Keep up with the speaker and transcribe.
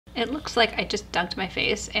It looks like I just dunked my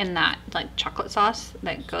face in that like chocolate sauce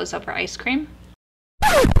that goes over ice cream.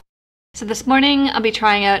 So this morning I'll be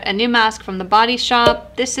trying out a new mask from the Body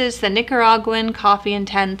Shop. This is the Nicaraguan Coffee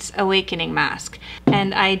Intense Awakening Mask.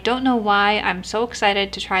 And I don't know why I'm so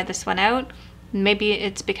excited to try this one out. Maybe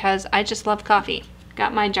it's because I just love coffee.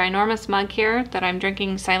 Got my ginormous mug here that I'm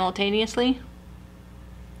drinking simultaneously.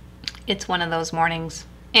 It's one of those mornings.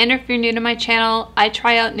 And if you're new to my channel, I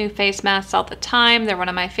try out new face masks all the time. They're one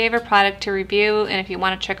of my favorite products to review. And if you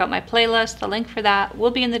want to check out my playlist, the link for that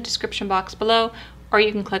will be in the description box below, or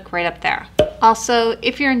you can click right up there. Also,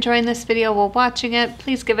 if you're enjoying this video while watching it,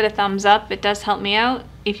 please give it a thumbs up. It does help me out.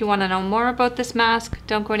 If you want to know more about this mask,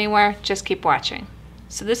 don't go anywhere, just keep watching.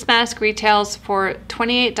 So this mask retails for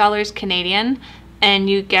 $28 Canadian, and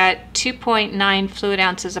you get 2.9 fluid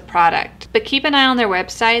ounces of product. But keep an eye on their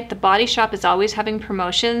website. The Body Shop is always having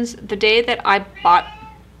promotions. The day that I bought...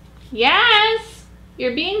 Yes!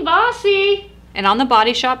 You're being bossy! And on the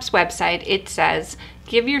Body Shop's website, it says,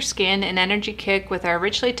 give your skin an energy kick with our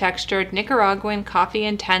richly textured Nicaraguan Coffee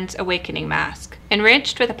Intense Awakening Mask.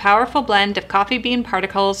 Enriched with a powerful blend of coffee bean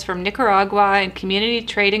particles from Nicaragua and Community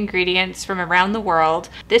Trade ingredients from around the world,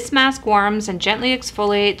 this mask warms and gently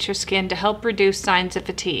exfoliates your skin to help reduce signs of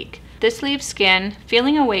fatigue. This leaves skin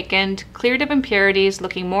feeling awakened, cleared of impurities,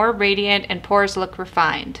 looking more radiant, and pores look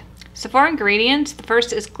refined. So for ingredients, the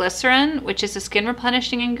first is glycerin, which is a skin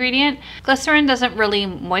replenishing ingredient. Glycerin doesn't really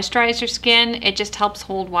moisturize your skin, it just helps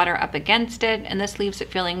hold water up against it, and this leaves it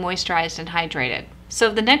feeling moisturized and hydrated. So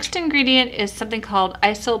the next ingredient is something called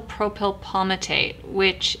isopropyl palmitate,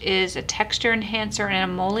 which is a texture enhancer and an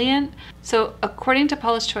emollient. So according to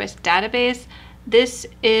Paula's Choice database, this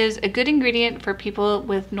is a good ingredient for people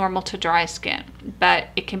with normal to dry skin, but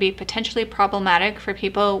it can be potentially problematic for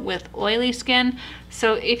people with oily skin.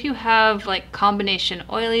 So if you have like combination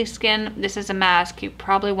oily skin, this is a mask you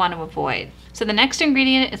probably want to avoid. So the next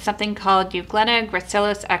ingredient is something called Euglena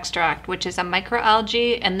gracilis extract, which is a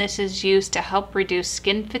microalgae, and this is used to help reduce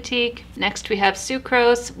skin fatigue. Next we have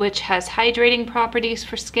sucrose, which has hydrating properties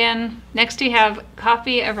for skin. Next we have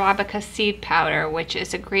coffee arabica seed powder, which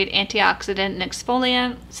is a great antioxidant and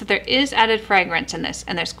exfoliant. So there is added fragrance in this,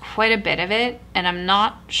 and there's quite a bit of it, and I'm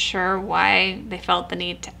not sure why they felt the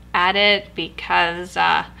need to add it, because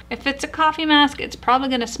if it's a coffee mask, it's probably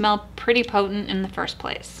going to smell pretty potent in the first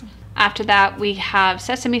place. After that, we have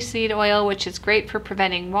sesame seed oil, which is great for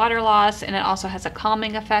preventing water loss, and it also has a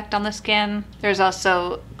calming effect on the skin. There's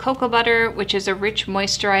also cocoa butter, which is a rich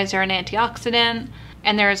moisturizer and antioxidant.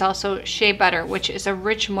 And there is also shea butter, which is a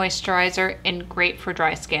rich moisturizer and great for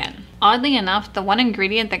dry skin. Oddly enough, the one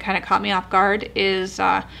ingredient that kind of caught me off guard is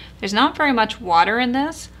there's not very much water in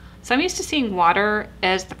this. So I'm used to seeing water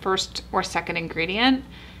as the first or second ingredient.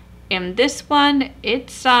 In this one,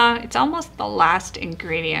 it's almost the last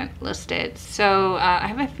ingredient listed. So I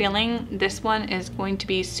have a feeling this one is going to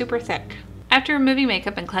be super thick. After removing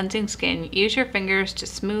makeup and cleansing skin, use your fingers to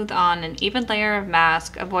smooth on an even layer of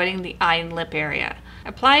mask, avoiding the eye and lip area.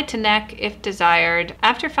 Apply to neck if desired.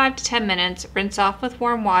 After 5 to 10 minutes, rinse off with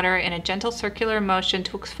warm water in a gentle circular motion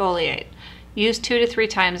to exfoliate. Use 2 to 3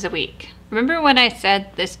 times a week. Remember when I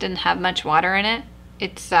said this didn't have much water in it?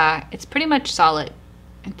 It's pretty much solid.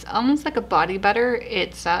 It's almost like a body butter.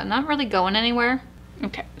 It's not really going anywhere.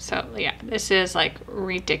 Okay, so yeah, this is like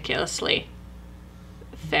ridiculously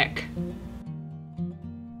thick.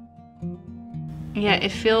 Yeah,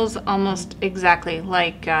 it feels almost exactly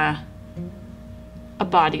like a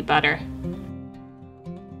body butter.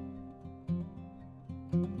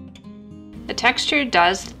 The texture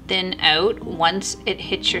does thin out once it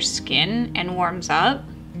hits your skin and warms up.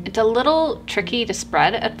 It's a little tricky to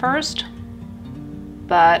spread at first,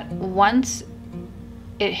 but once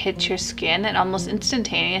it hits your skin, it almost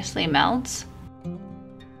instantaneously melts.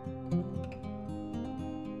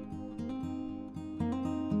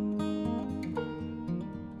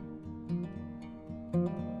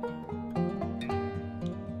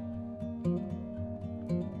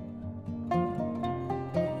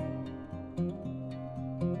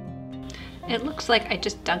 It looks like I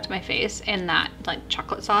just dunked my face in that like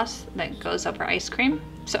chocolate sauce that goes over ice cream.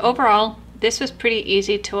 So overall, this was pretty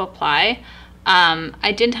easy to apply.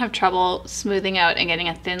 I didn't have trouble smoothing out and getting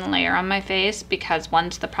a thin layer on my face because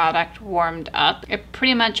once the product warmed up, it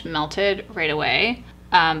pretty much melted right away.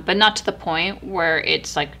 But not to the point where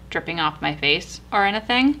it's like dripping off my face or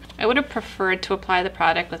anything. I would have preferred to apply the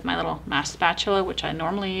product with my little mask spatula, which I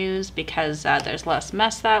normally use because there's less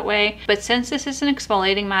mess that way. But since this is an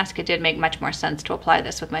exfoliating mask, it did make much more sense to apply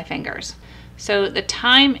this with my fingers. So the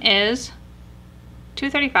time is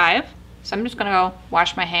 2:35. So I'm just gonna go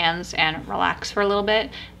wash my hands and relax for a little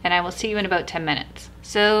bit, and I will see you in about 10 minutes.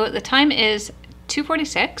 So the time is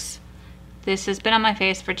 2:46. This has been on my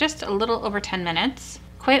face for just a little over 10 minutes.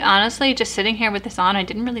 Quite honestly, just sitting here with this on, I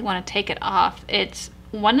didn't really want to take it off. It's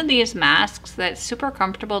one of these masks that's super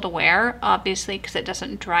comfortable to wear, obviously, because it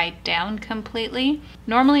doesn't dry down completely.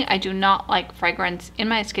 Normally, I do not like fragrance in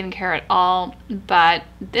my skincare at all, but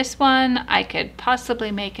this one I could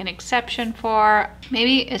possibly make an exception for.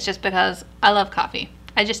 Maybe it's just because I love coffee.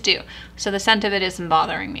 I just do. So the scent of it isn't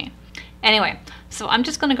bothering me. Anyway, so I'm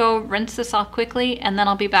just gonna go rinse this off quickly, and then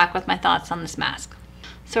I'll be back with my thoughts on this mask.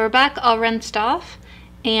 So we're back all rinsed off,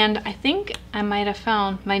 and I think I might have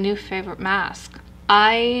found my new favorite mask.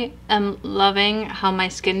 I am loving how my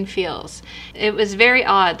skin feels. It was very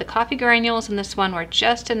odd. The coffee granules in this one were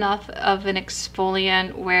just enough of an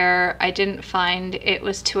exfoliant where I didn't find it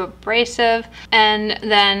was too abrasive. And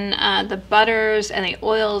then the butters and the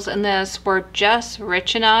oils in this were just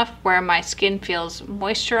rich enough where my skin feels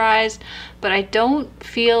moisturized, but I don't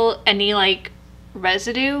feel any like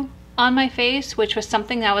residue on my face, which was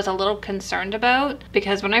something that I was a little concerned about,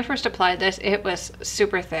 because when I first applied this, it was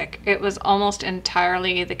super thick. It was almost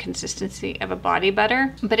entirely the consistency of a body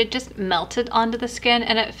butter, but it just melted onto the skin,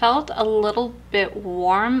 and it felt a little bit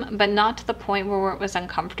warm, but not to the point where it was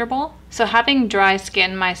uncomfortable. So having dry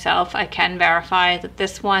skin myself, I can verify that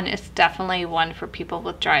this one is definitely one for people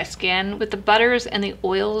with dry skin. With the butters and the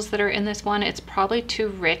oils that are in this one, it's probably too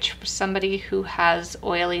rich for somebody who has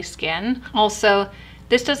oily skin. Also,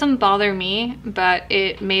 this doesn't bother me, but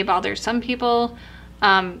it may bother some people.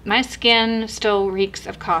 My skin still reeks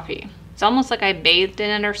of coffee. It's almost like I bathed in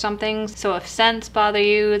it or something. So if scents bother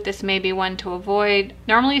you, this may be one to avoid.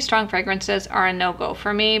 Normally strong fragrances are a no-go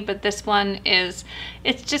for me, but this one is,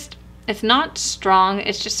 it's not strong,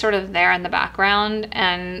 it's just sort of there in the background,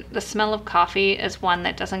 and the smell of coffee is one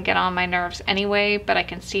that doesn't get on my nerves anyway, but I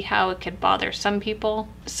can see how it could bother some people.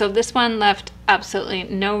 So this one left absolutely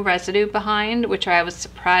no residue behind, which I was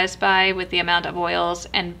surprised by with the amount of oils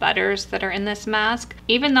and butters that are in this mask.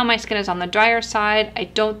 Even though my skin is on the drier side, I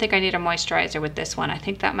don't think I need a moisturizer with this one. I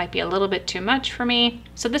think that might be a little bit too much for me.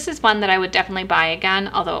 So this is one that I would definitely buy again,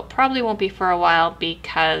 although it probably won't be for a while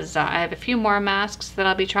because I have a few more masks that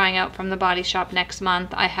I'll be trying out from the Body Shop next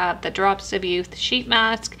month. I have the Drops of Youth sheet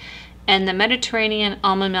mask and the Mediterranean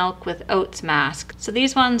almond milk with oats mask. So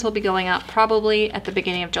these ones will be going out probably at the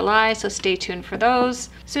beginning of July, so stay tuned for those.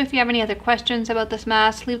 So if you have any other questions about this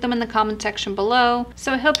mask, leave them in the comment section below.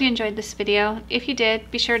 So I hope you enjoyed this video. If you did,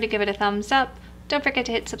 be sure to give it a thumbs up. Don't forget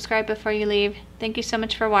to hit subscribe before you leave. Thank you so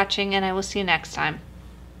much for watching, and I will see you next time.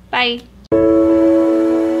 Bye!